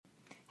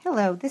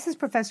Hello, this is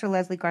Professor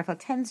Leslie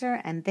Garfield-Tenzer,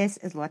 and this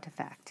is Law to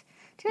Fact.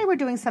 Today we're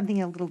doing something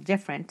a little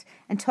different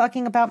and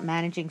talking about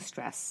managing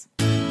stress.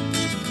 So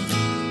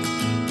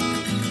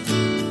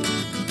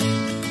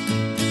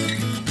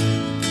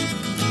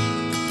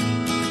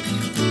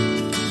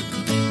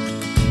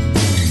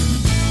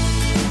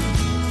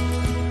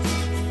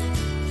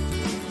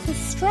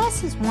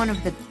stress is one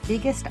of the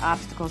biggest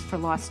obstacles for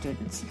law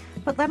students.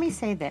 But let me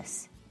say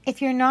this. If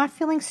you're not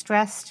feeling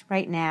stressed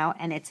right now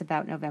and it's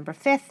about November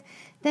 5th,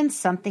 then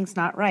something's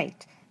not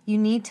right. You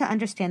need to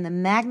understand the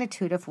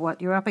magnitude of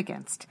what you're up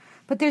against.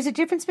 But there's a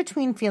difference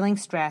between feeling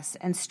stress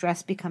and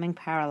stress becoming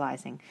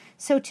paralyzing.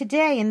 So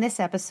today in this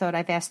episode,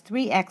 I've asked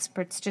 3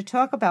 experts to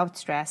talk about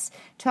stress,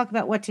 talk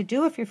about what to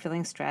do if you're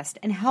feeling stressed,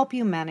 and help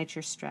you manage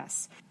your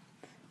stress.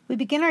 We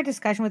begin our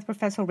discussion with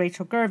Professor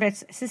Rachel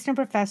Gervich, Assistant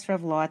Professor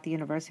of Law at the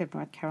University of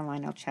North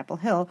Carolina at Chapel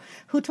Hill,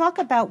 who talk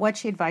about what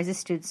she advises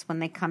students when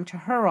they come to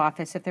her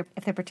office if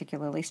they're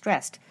particularly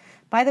stressed.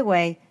 By the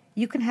way,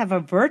 you can have a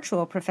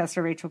virtual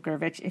Professor Rachel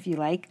Gervich, if you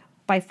like,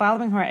 by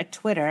following her at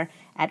Twitter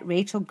at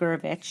Rachel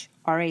Gervich,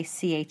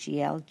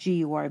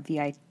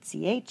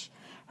 RachelGurvich.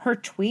 Her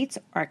tweets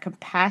are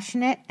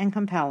compassionate and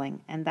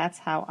compelling, and that's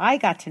how I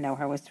got to know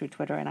her, was through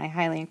Twitter, and I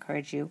highly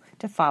encourage you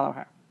to follow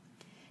her.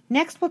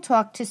 Next, we'll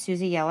talk to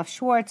Susie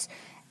Yalof-Schwartz,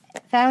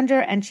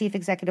 founder and chief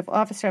executive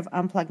officer of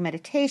Unplugged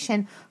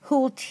Meditation, who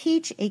will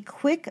teach a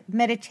quick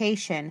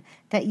meditation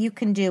that you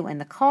can do in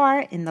the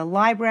car, in the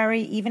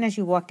library, even as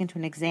you walk into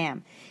an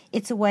exam.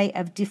 It's a way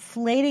of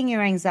deflating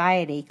your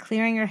anxiety,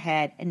 clearing your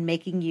head, and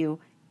making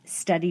you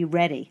study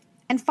ready.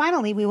 And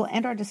finally, we will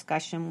end our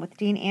discussion with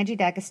Dean Angie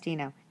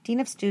D'Agostino, Dean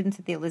of Students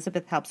at the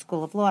Elizabeth Helps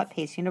School of Law at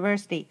Pace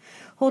University,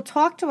 who will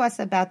talk to us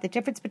about the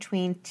difference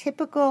between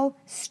typical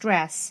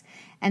stress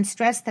and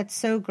stress that's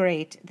so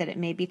great that it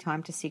may be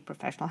time to seek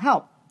professional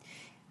help.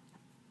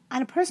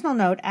 On a personal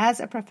note, as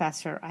a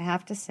professor, I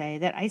have to say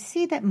that I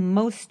see that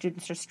most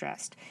students are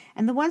stressed,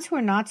 and the ones who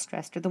are not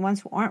stressed are the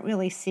ones who aren't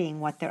really seeing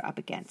what they're up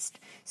against.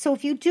 So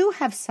if you do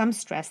have some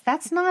stress,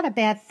 that's not a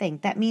bad thing.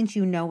 That means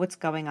you know what's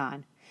going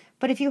on.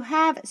 But if you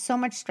have so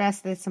much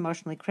stress that it's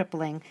emotionally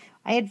crippling,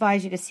 I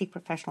advise you to seek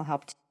professional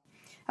help.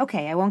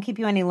 Okay, I won't keep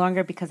you any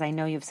longer because I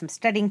know you have some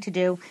studying to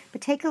do, but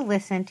take a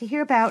listen to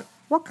hear about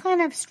what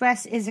kind of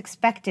stress is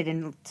expected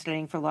in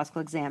studying for law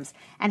school exams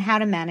and how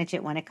to manage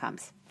it when it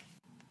comes.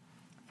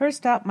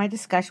 First up, my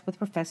discussion with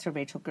Professor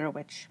Rachel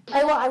Gervich.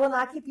 I will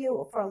not keep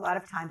you for a lot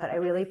of time, but I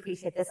really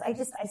appreciate this. I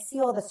see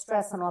all the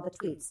stress on all the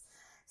tweets.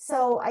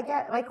 So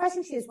my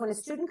question to you is, when a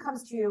student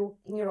comes to you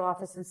in your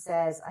office and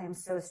says, I am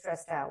so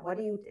stressed out, what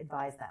do you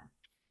advise them?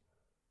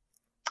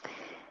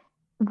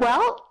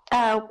 Well,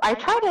 I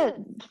try to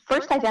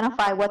first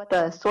identify what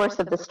the source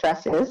of the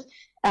stress is,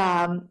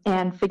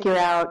 and figure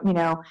out,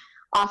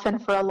 often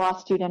for a law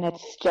student,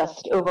 it's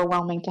just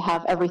overwhelming to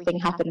have everything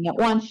happening at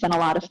once, and a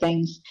lot of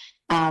things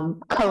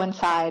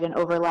coincide and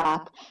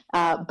overlap,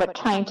 but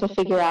trying to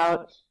figure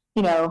out,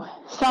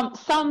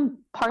 some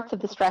parts of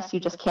the stress you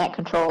just can't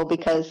control,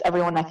 because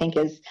everyone, I think,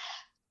 is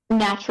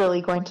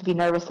naturally going to be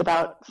nervous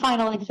about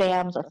final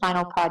exams or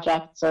final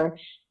projects or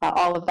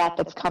all of that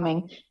that's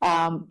coming,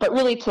 but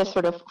really to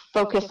sort of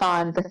focus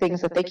on the things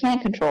that they can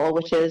control,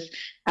 which is,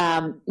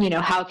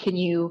 how can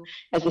you,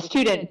 as a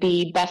student,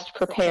 be best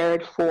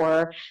prepared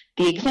for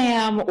the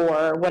exam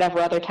or whatever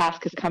other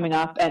task is coming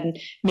up, and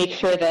make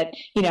sure that,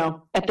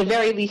 at the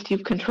very least,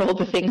 you've controlled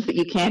the things that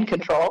you can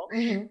control.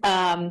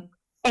 Mm-hmm.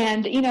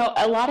 And,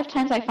 a lot of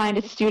times I find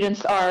that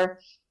students are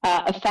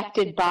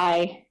affected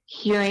by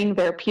hearing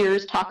their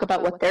peers talk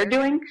about what they're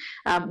doing,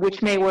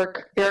 which may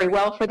work very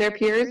well for their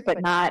peers,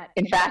 but not,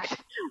 in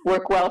fact,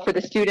 work well for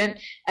the student.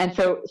 And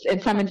so in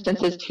some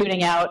instances,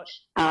 tuning out,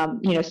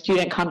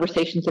 student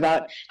conversations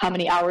about how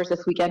many hours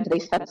this weekend they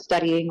spent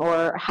studying,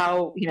 or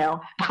how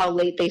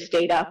late they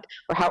stayed up,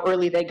 or how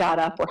early they got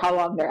up, or how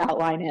long their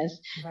outline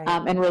is,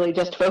 right. And really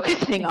just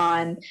focusing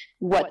on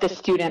what the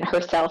student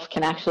herself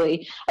can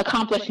actually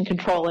accomplish and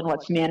control and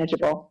what's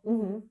manageable.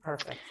 Mm-hmm.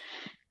 Perfect.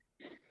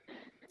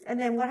 And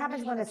then what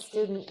happens when a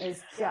student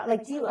is,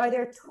 are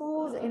there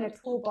tools in a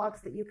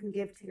toolbox that you can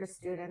give to your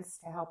students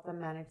to help them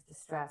manage the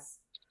stress?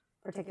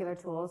 Particular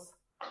tools?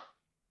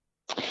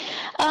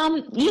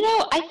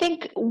 I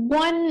think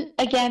one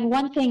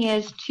thing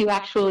is to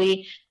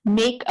actually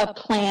make a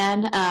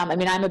plan.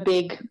 I'm a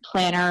big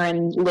planner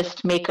and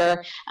list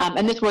maker,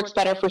 and this works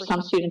better for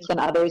some students than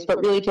others, but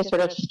really to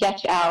sort of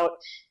sketch out,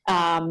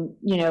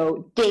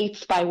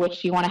 dates by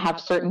which you want to have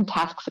certain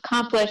tasks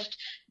accomplished,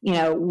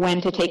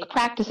 when to take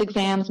practice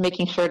exams,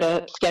 making sure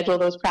to schedule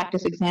those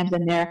practice exams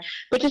in there,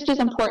 but just as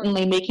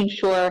importantly, making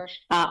sure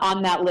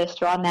on that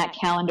list or on that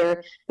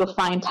calendar, you'll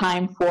find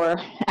time for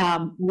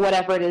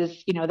whatever it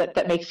is,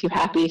 that makes you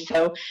happy.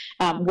 So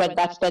whether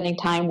that's spending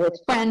time with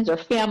friends or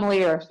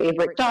family or a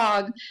favorite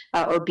dog,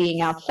 or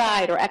being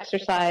outside or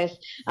exercise,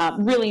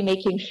 really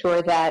making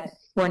sure that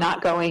we're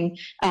not going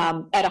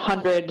at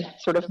 100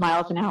 sort of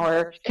miles an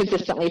hour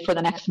consistently for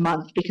the next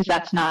month, because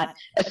that's not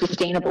a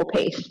sustainable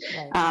pace.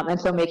 Right. And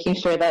so making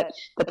sure that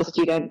the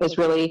student is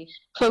really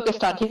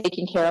focused on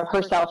taking care of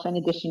herself in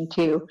addition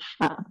to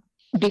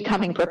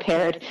becoming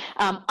prepared.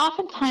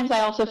 Oftentimes, I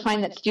also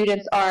find that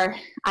students are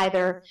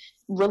either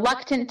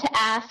reluctant to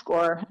ask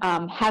or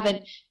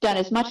haven't done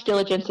as much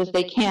diligence as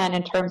they can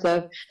in terms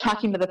of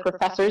talking to the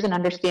professors and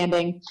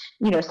understanding,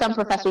 some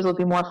professors will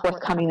be more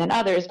forthcoming than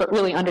others, but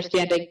really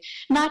understanding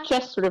not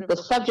just sort of the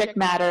subject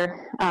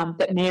matter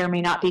that may or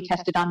may not be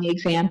tested on the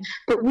exam,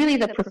 but really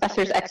the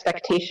professor's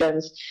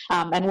expectations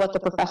and what the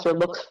professor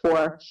looks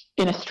for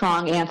in a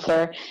strong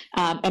answer,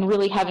 and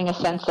really having a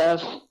sense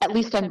of, at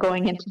least I'm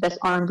going into this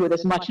armed with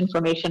as much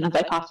information as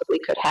I possibly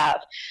could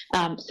have.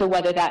 So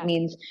whether that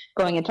means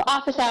going into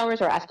office hours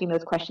or asking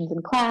those questions in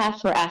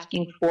class or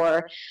asking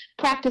for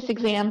practice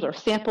exams or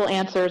sample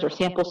answers or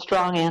sample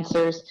strong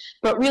answers,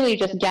 but really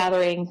just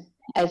gathering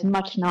as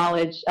much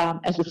knowledge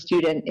as the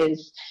student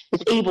is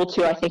able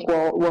to, I think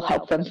will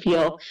help them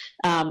feel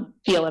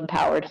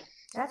empowered.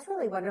 That's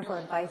really wonderful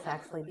advice,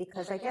 actually,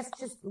 because I guess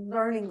just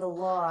learning the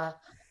law,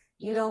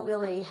 you don't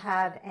really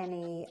have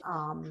any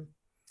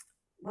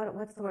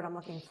what's the word I'm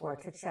looking for,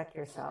 to check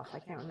yourself? I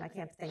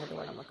can't think of the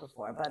word I'm looking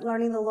for. But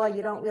learning the law,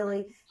 you don't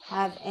really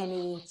have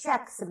any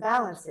checks and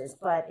balances.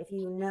 But if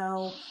you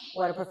know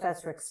what a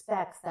professor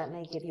expects, that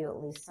may give you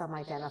at least some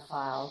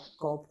identifiable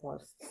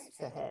goalposts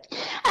to hit.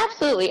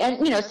 Absolutely.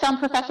 And, some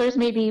professors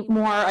may be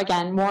more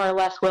or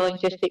less willing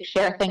to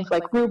share things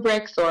like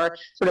rubrics or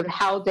sort of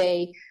how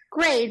they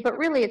grade, but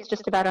really it's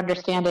just about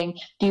understanding,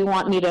 do you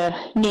want me to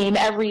name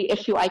every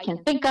issue I can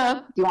think of?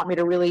 Do you want me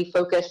to really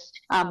focus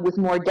with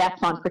more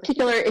depth on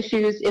particular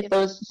issues if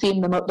those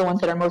seem the ones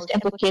that are most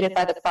implicated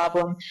by the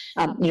problem?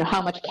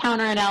 How much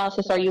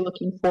counter-analysis are you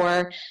looking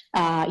for?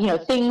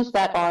 Things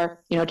that are,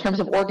 in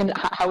terms of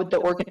how would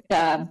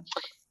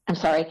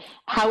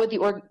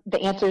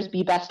the answers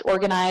be best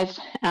organized,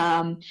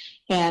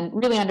 and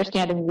really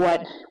understanding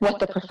what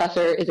the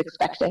professor is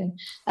expecting,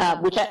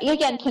 which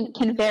again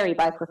can vary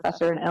by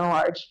professor in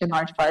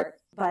large part.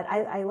 But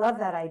I love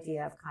that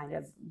idea of kind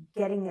of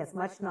getting as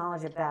much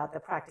knowledge about the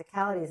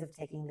practicalities of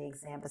taking the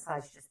exam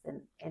besides just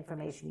the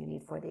information you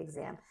need for the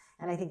exam.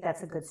 And I think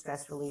that's a good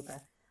stress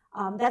reliever.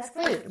 That's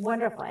great.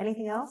 Wonderful.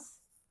 Anything else?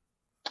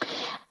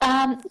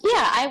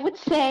 I would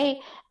say,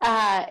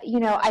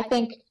 I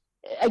think,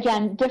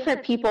 again,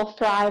 different people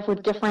thrive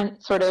with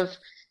different sort of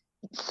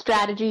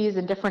strategies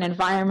and different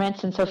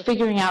environments, and so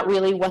figuring out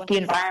really what the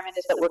environment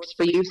is that works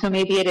for you. So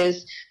maybe it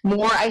is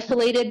more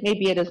isolated,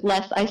 maybe it is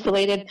less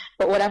isolated,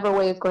 but whatever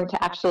way is going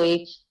to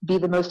actually be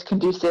the most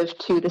conducive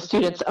to the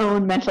student's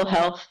own mental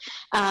health.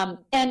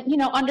 And,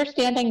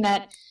 understanding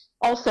that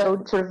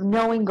also sort of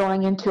knowing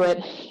going into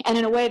it, and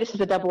in a way this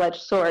is a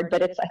double-edged sword,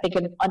 but it's, I think,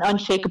 an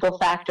unshakable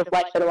fact of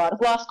life at a lot of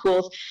law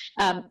schools,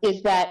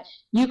 is that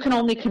you can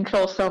only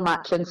control so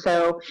much. And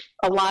so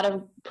a lot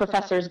of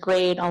professors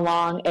grade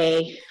along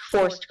a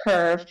forced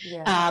curve,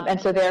 and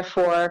so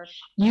therefore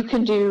you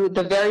can do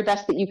the very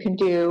best that you can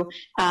do,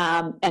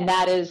 and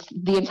that is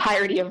the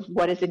entirety of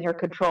what is in your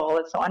control.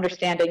 And so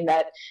understanding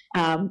that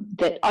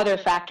that other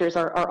factors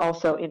are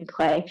also in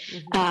play.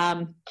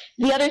 Mm-hmm.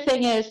 The other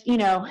thing is,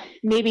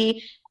 maybe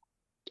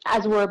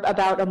as we're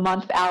about a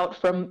month out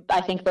from,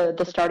 I think,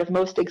 the start of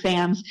most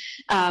exams,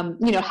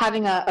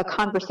 having a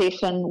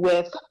conversation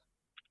with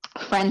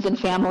friends and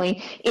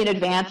family in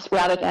advance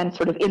rather than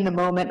sort of in the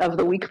moment of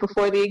the week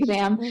before the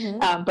exam,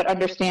 but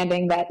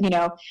understanding that,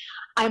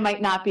 I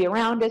might not be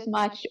around as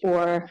much,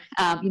 or,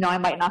 I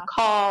might not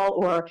call,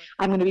 or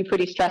I'm going to be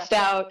pretty stressed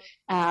out,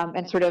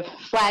 and sort of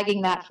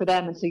flagging that for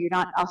them. And so you're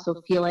not also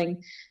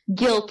feeling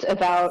guilt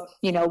about,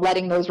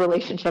 letting those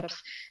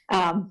relationships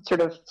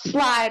sort of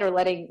slide, or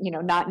letting,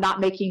 not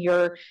making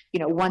your,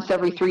 once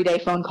every 3-day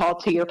phone call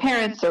to your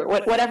parents, or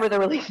whatever the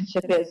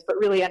relationship is, but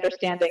really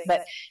understanding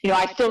that,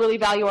 I still really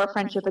value our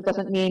friendship. It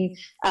doesn't mean,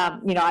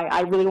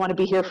 I really want to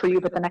be here for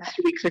you, but the next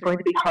few weeks are going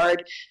to be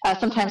hard.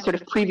 Sometimes sort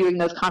of previewing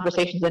those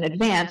conversations in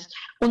advance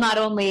will not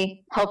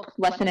only help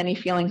lessen any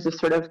feelings of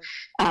sort of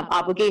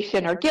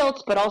obligation or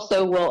guilt, but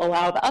also will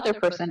allow the other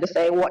person to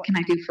say, what can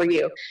I do for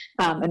you?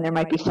 And there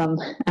might be some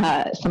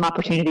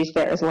opportunities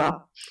there as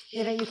well.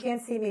 You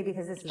can't see me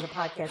because this is a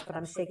podcast, but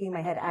I'm shaking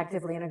my head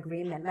actively in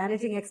agreement.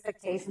 Managing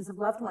expectations of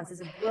loved ones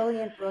is a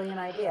brilliant, brilliant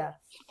idea.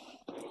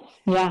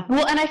 Yeah.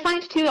 Well, and I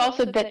find too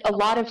also that a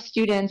lot of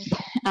students,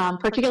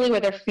 particularly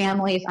where their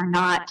families are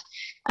not,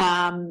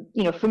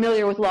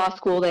 familiar with law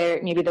school,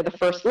 maybe they're the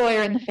first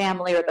lawyer in the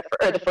family, or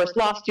the first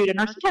law student,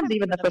 or sometimes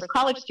even the first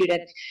college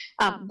student.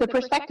 The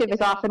perspective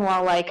is often,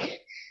 well,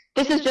 like,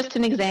 this is just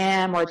an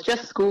exam, or it's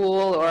just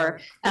school, or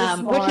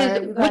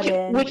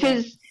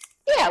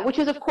which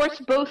is of course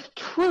both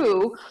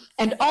true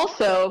and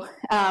also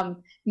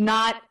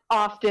not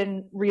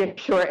often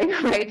reassuring,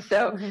 right?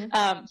 So,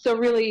 so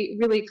really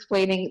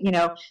explaining,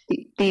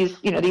 these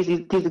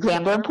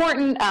exams are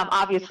important.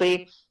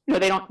 Obviously,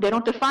 they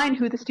don't define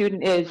who the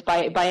student is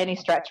by any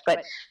stretch.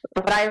 But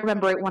I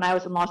remember when I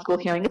was in law school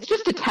hearing, it's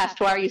just a test.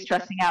 Why are you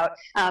stressing out?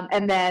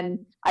 And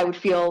then I would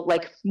feel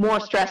like more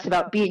stressed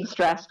about being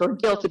stressed, or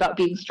guilt about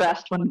being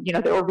stressed, when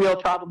there were real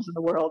problems in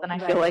the world. And I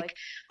feel like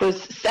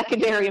those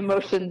secondary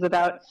emotions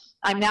about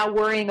I'm now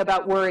worrying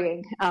about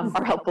worrying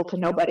are helpful to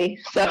nobody.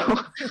 So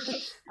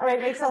all right,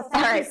 Rachel,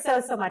 thank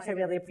you so much. I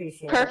really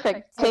appreciate it.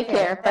 Perfect. Take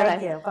care.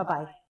 Thank you.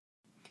 Bye-bye.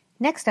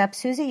 Next up,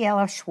 Susie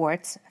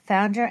Yalof-Schwartz,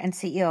 founder and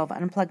CEO of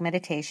Unplugged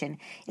Meditation,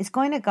 is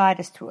going to guide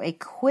us through a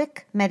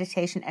quick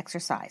meditation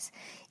exercise.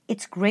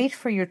 It's great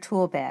for your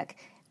tool bag,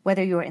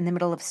 whether you're in the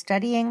middle of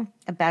studying,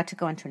 about to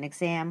go into an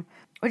exam,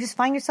 or just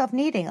find yourself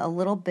needing a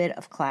little bit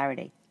of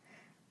clarity.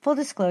 Full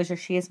disclosure,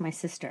 she is my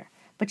sister,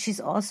 but she's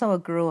also a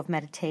guru of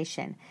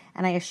meditation,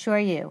 and I assure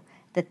you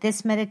that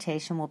this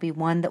meditation will be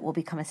one that will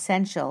become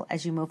essential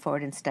as you move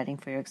forward in studying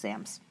for your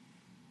exams.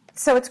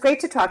 So it's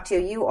great to talk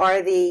to you. You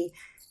are the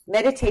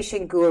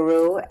meditation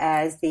guru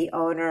as the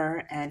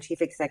owner and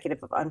chief executive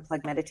of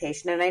Unplugged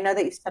Meditation. And I know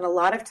that you spend a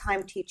lot of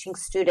time teaching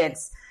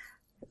students,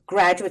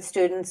 graduate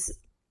students,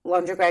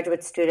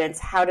 undergraduate students,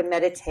 how to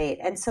meditate.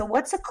 And so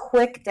what's a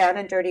quick, down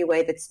and dirty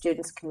way that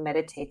students can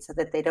meditate so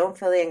that they don't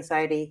feel the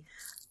anxiety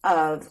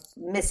of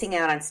missing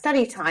out on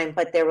study time,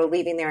 but they're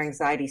relieving their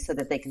anxiety so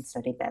that they can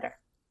study better?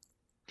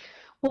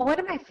 Well, one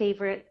of my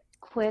favorite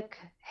quick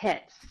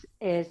hits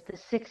is the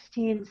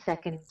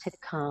 16-second to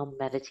calm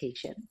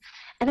meditation.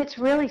 And it's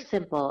really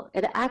simple.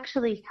 It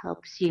actually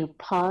helps you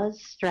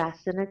pause stress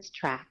in its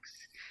tracks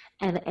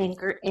and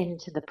anchor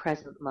into the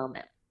present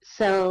moment.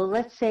 So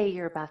let's say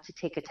you're about to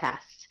take a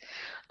test.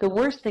 The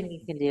worst thing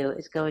you can do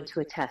is go into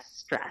a test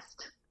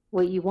stressed.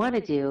 What you want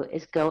to do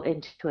is go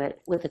into it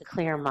with a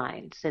clear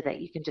mind so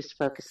that you can just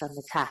focus on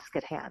the task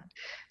at hand.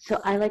 So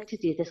I like to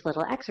do this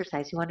little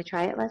exercise. You want to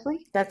try it,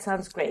 Leslie? That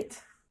sounds great.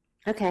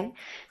 Okay,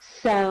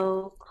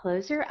 so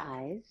close your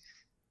eyes,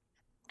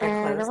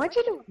 and I want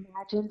you to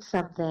imagine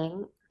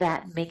something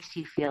that makes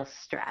you feel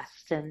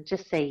stressed, and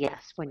just say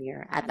yes when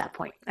you're at that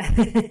point.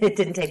 It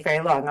didn't take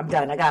very long. I'm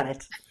done. I got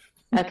it.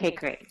 Okay,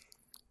 great.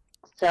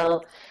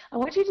 So I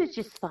want you to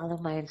just follow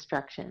my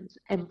instructions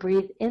and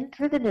breathe in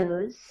through the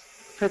nose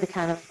for the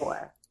count of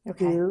 4.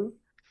 Okay. 2,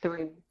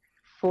 3,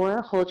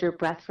 4. Hold your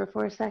breath for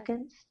 4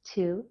 seconds.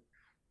 2,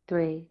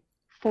 3,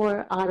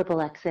 4.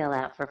 Audible exhale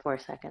out for 4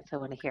 seconds. I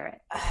want to hear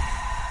it.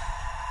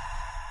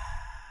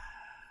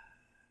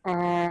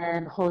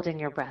 And holding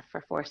your breath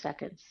for 4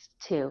 seconds.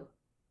 2,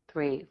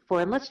 3,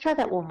 4. And let's try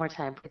that one more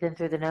time. Breathe in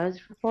through the nose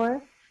for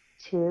 4.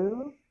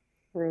 2,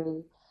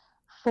 3,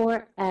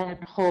 4.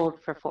 And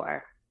hold for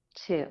 4.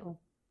 2,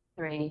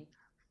 3,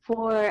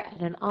 4.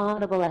 And an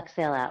audible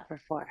exhale out for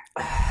 4.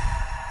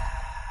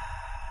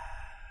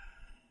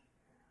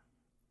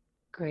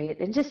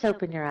 Great. And just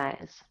open your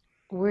eyes.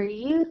 Were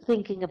you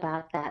thinking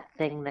about that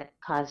thing that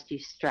caused you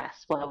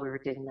stress while we were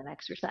doing that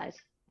exercise?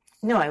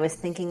 No, I was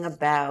thinking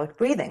about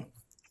breathing.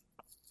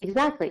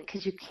 Exactly,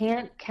 because you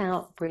can't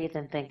count, breathe,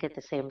 and think at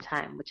the same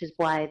time, which is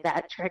why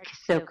that trick is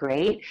so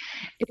great.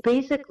 It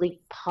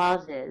basically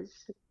pauses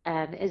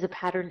and is a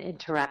pattern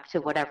interrupt to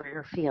whatever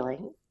you're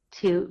feeling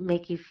to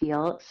make you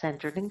feel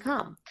centered and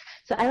calm.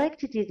 So I like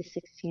to do the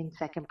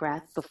 16-second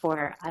breath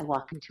before I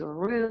walk into a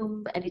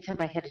room, anytime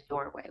I hit a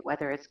doorway,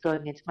 whether it's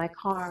going into my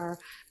car,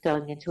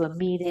 going into a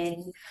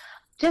meeting,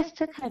 just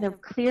to kind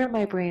of clear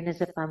my brain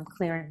as if I'm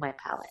clearing my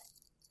palate.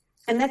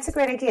 And that's a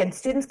great idea. And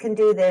students can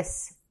do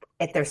this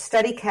at their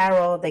study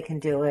carrel. They can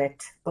do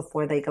it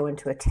before they go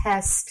into a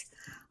test.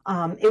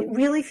 It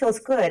really feels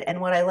good. And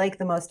what I like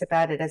the most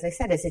about it, as I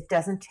said, is it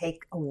doesn't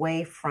take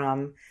away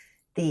from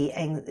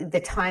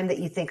the time that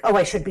you think, oh,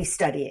 I should be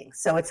studying.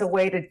 So it's a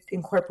way to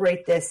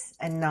incorporate this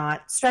and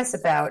not stress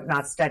about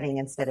not studying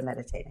instead of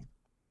meditating.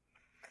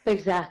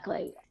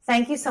 Exactly.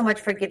 Thank you so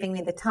much for giving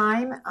me the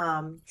time.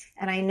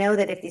 And I know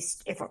that if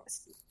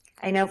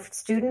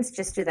students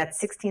just do that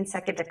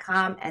 16-second to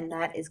calm, and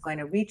that is going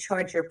to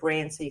recharge your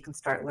brain so you can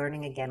start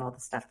learning again all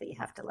the stuff that you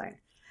have to learn.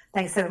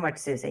 Thanks so much,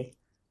 Susie.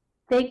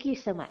 Thank you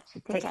so much.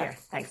 Take care.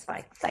 Thanks.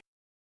 Bye.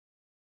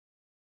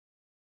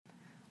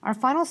 Our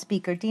final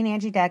speaker, Dean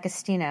Angie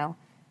D'Agostino,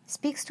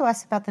 speaks to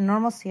us about the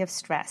normalcy of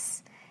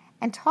stress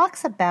and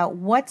talks about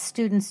what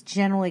students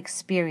generally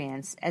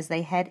experience as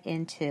they head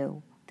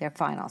into their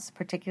finals,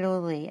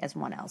 particularly as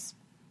 1Ls.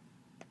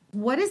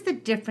 What is the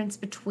difference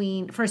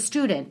for a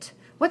student,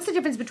 what's the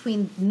difference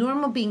between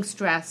normal being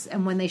stressed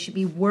and when they should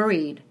be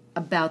worried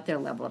about their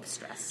level of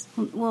stress?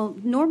 Well,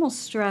 normal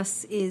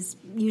stress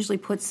usually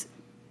puts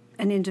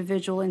an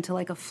individual into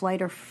like a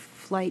fight or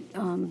flight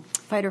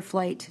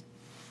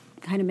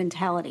kind of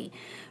mentality.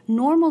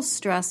 Normal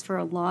stress for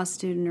a law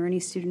student or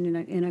any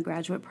student in a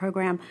graduate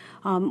program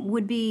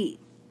would be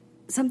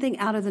something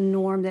out of the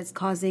norm that's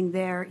causing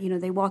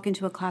they walk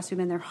into a classroom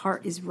and their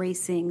heart is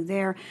racing,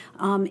 their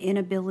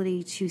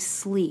inability to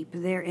sleep,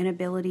 their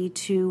inability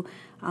to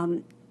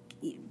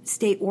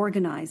stay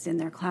organized in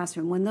their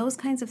classroom. When those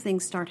kinds of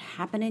things start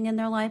happening in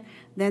their life,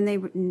 then they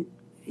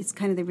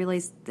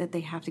realize that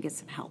they have to get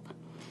some help.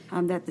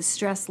 That the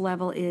stress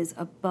level is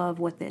above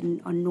what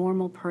a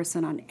normal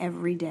person on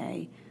every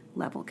day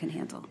level can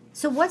handle.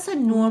 So what's a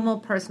normal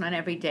person on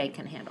every day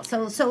can handle?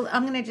 So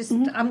I'm going to just,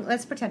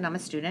 let's pretend I'm a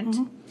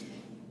student.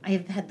 I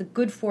have had the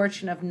good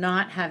fortune of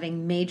not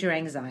having major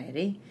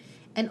anxiety.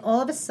 And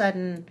all of a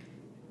sudden,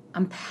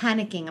 I'm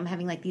panicking. I'm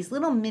having like these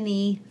little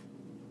mini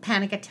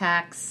panic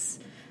attacks.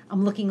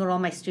 I'm looking at all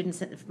my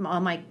students, all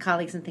my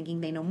colleagues, and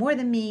thinking they know more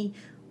than me.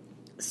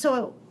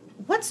 So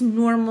what's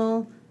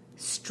normal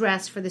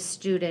stress for the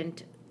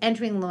student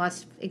entering law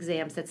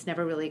exams that's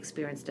never really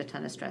experienced a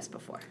ton of stress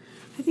before?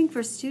 I think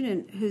for a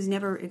student who's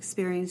never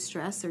experienced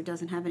stress or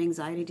doesn't have an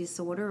anxiety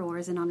disorder or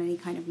isn't on any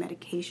kind of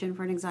medication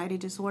for an anxiety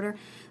disorder,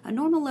 a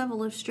normal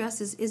level of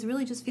stress is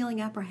really just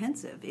feeling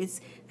apprehensive.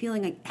 It's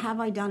feeling like, have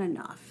I done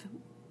enough?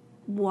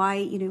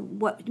 Why,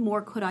 what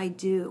more could I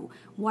do?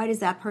 Why does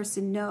that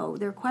person know?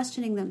 They're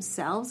questioning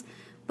themselves,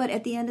 but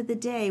at the end of the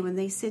day, when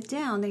they sit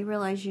down, they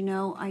realize,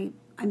 I'm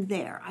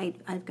there.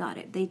 I've got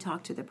it. They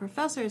talk to the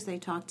professors. They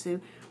talk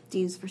to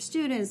deans for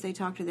students. They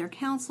talk to their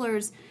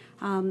counselors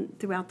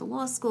throughout the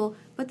law school.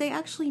 But they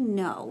actually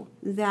know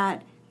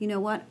that,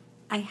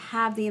 I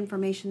have the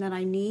information that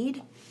I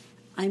need.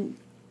 I'm,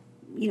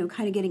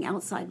 kind of getting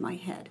outside my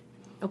head.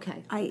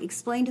 Okay. I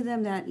explain to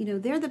them that,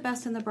 they're the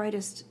best and the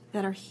brightest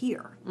that are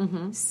here.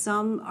 Mm-hmm.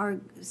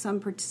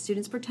 Some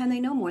students pretend they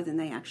know more than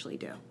they actually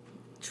do.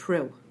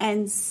 True.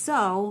 And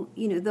so,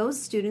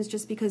 those students,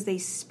 just because they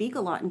speak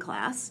a lot in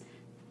class,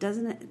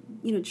 doesn't,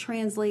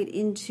 translate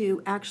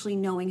into actually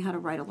knowing how to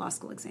write a law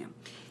school exam.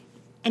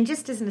 And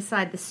just as an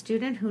aside, the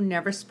student who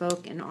never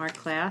spoke in our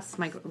class,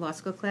 my law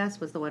school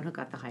class, was the one who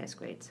got the highest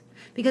grades.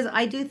 Because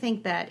I do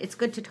think that it's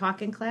good to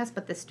talk in class,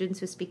 but the students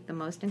who speak the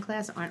most in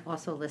class aren't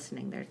also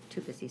listening. They're too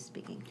busy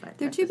speaking.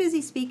 They're too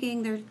busy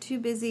speaking. They're too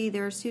busy.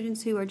 There are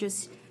students who are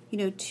just,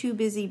 too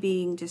busy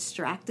being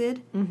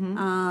distracted,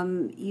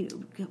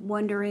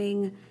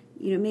 wondering,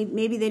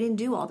 maybe they didn't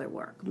do all their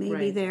work.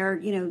 Maybe they're,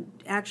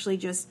 actually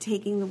just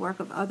taking the work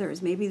of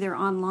others. Maybe they're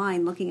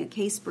online looking at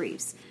case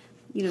briefs,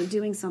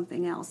 doing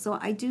something else. So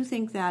I do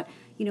think that,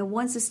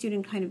 once a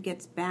student kind of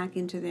gets back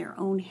into their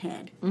own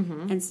head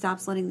and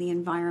stops letting the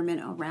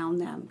environment around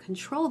them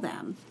control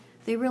them,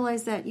 they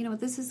realize that,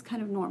 this is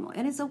kind of normal.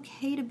 And it's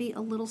okay to be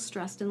a little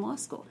stressed in law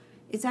school.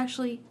 It's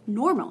actually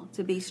normal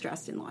to be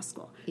stressed in law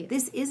school. Yeah.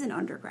 This isn't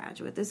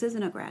undergraduate. This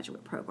isn't a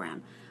graduate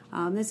program.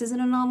 This isn't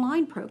an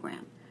online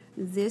program.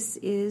 This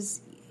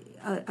is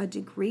a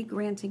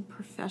degree-granting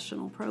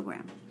professional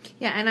program.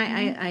 Yeah, and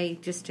I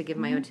just to give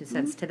my own 2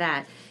 cents to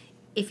that,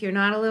 if you're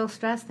not a little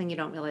stressed, then you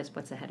don't realize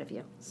what's ahead of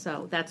you.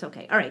 So that's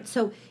okay. All right,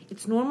 so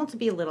it's normal to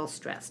be a little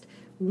stressed.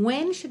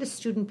 When should a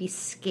student be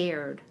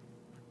scared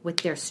with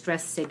their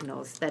stress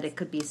signals that it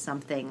could be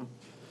something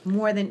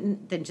more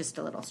than just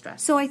a little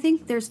stress? So I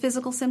think there's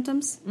physical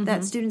symptoms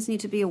that students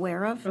need to be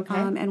aware of. Okay.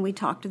 And we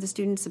talk to the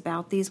students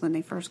about these when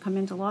they first come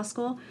into law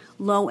school.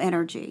 Low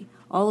energy.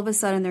 All of a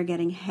sudden they're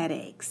getting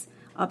headaches,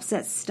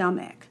 upset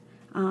stomach,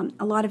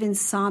 a lot of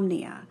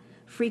insomnia,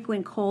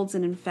 frequent colds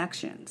and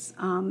infections,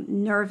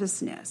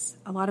 nervousness,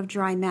 a lot of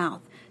dry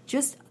mouth,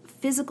 just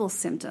physical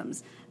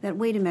symptoms that,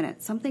 wait a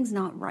minute, something's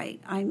not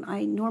right.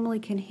 I normally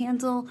can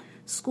handle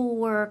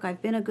schoolwork.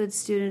 I've been a good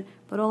student,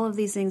 but all of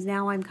these things,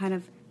 now I'm kind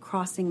of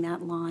crossing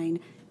that line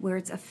where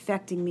it's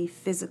affecting me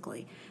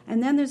physically.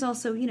 And then there's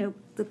also,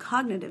 the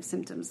cognitive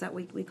symptoms that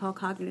we call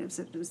cognitive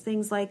symptoms,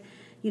 things like,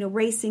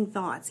 racing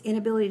thoughts,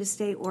 inability to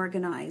stay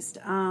organized,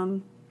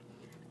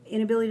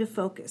 inability to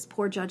focus,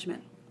 poor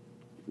judgment,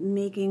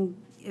 making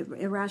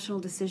irrational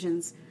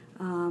decisions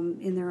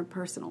in their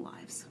personal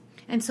lives.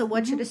 And so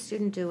what should a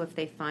student do if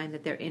they find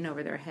that they're in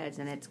over their heads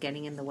and it's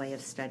getting in the way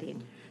of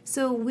studying?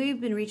 So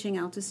we've been reaching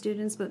out to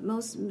students, but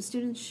most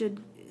students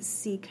should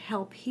seek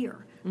help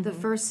here. The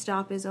first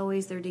stop is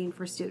always their dean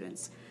for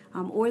students.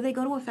 Or they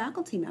go to a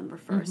faculty member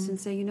first and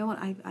say,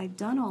 I've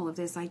done all of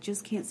this. I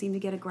just can't seem to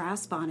get a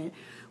grasp on it,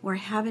 or I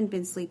haven't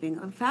been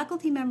sleeping.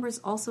 Faculty members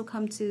also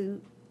come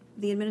to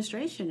the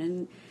administration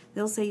and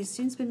they'll say, your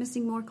student's been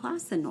missing more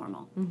class than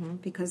normal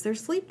because they're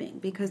sleeping,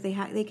 because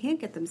they can't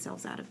get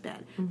themselves out of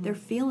bed. They're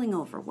feeling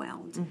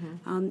overwhelmed.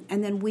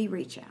 And then we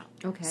reach out.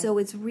 Okay. So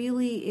it's an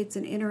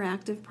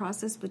interactive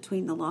process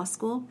between the law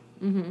school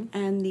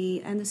and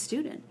the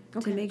student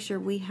to make sure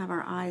we have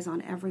our eyes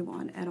on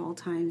everyone at all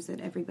times,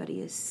 that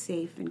everybody is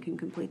safe and can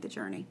complete the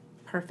journey.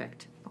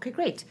 Perfect. Okay,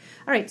 great.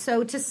 All right,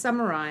 so to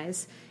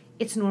summarize,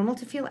 it's normal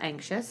to feel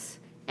anxious.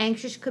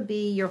 Anxious could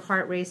be your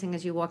heart racing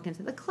as you walk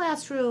into the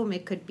classroom.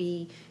 It could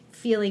be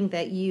feeling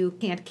that you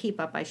can't keep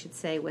up, I should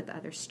say, with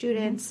other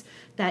students,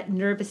 that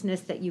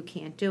nervousness that you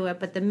can't do it.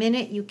 But the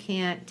minute you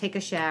can't take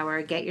a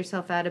shower, get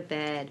yourself out of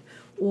bed,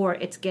 or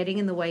it's getting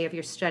in the way of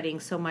your studying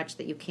so much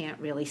that you can't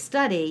really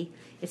study,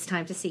 it's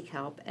time to seek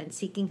help. And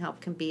seeking help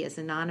can be as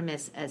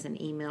anonymous as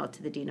an email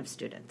to the Dean of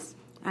Students.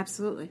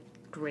 Absolutely.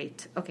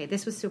 Great. Okay,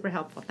 this was super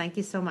helpful. Thank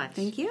you so much.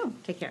 Thank you.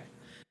 Take care.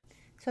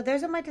 So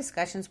those are my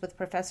discussions with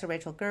Professor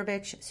Rachel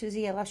Gerbich,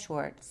 Susie Ella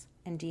Schwartz,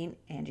 and Dean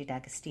Angie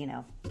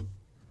D'Agostino.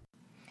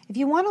 If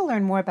you want to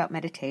learn more about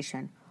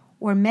meditation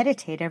or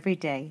meditate every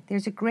day,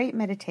 there's a great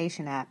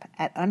meditation app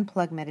at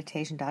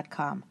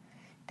unplugmeditation.com.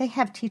 They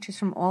have teachers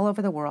from all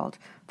over the world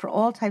for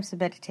all types of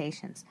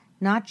meditations,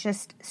 not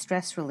just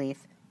stress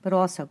relief, but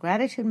also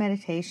gratitude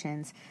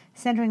meditations,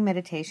 centering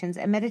meditations,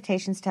 and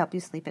meditations to help you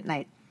sleep at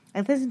night.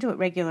 I listen to it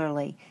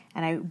regularly,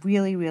 and I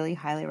really, really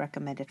highly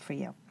recommend it for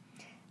you.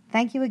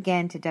 Thank you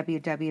again to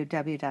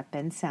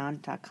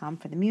www.bensound.com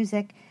for the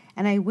music,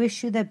 and I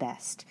wish you the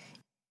best.